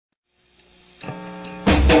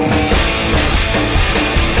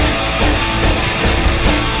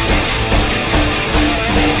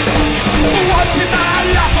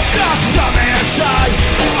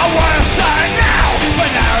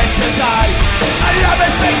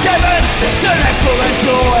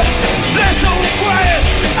joy. Let's all quiet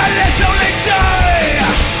and let's all enjoy.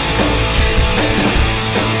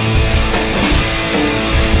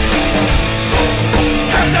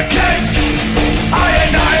 And the kids,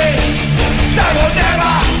 they will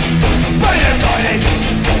never be invited.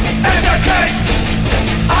 And the kids,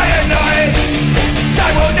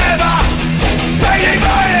 they will never be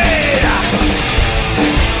invited.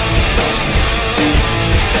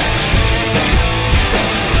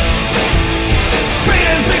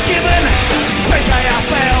 Freedom's been given, speak how you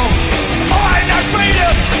feel. I ain't no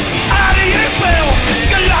freedom, how do you feel?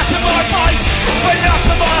 Good luck to my voice, but not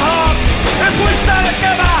to my heart. If we stand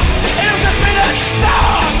together, it'll just be the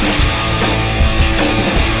start.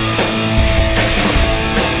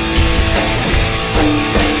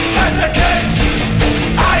 And the kids,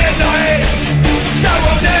 they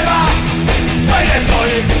will never be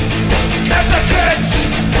invited. And the kids,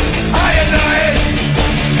 they will never be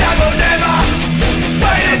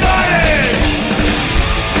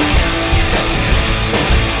invited. And the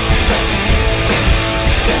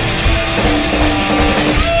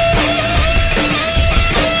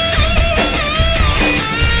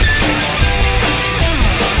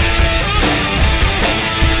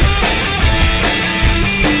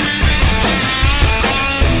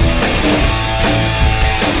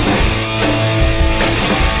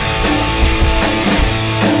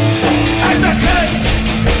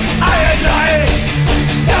kids,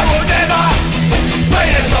 they will never be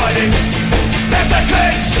invited. And the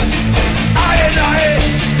kids,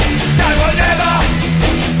 they will never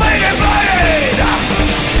be invited.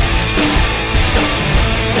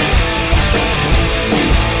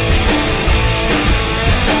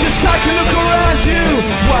 Just take a look around you,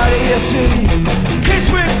 what do you see? Kids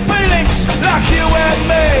with feelings like you and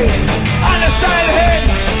me. Understand him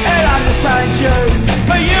and understand you.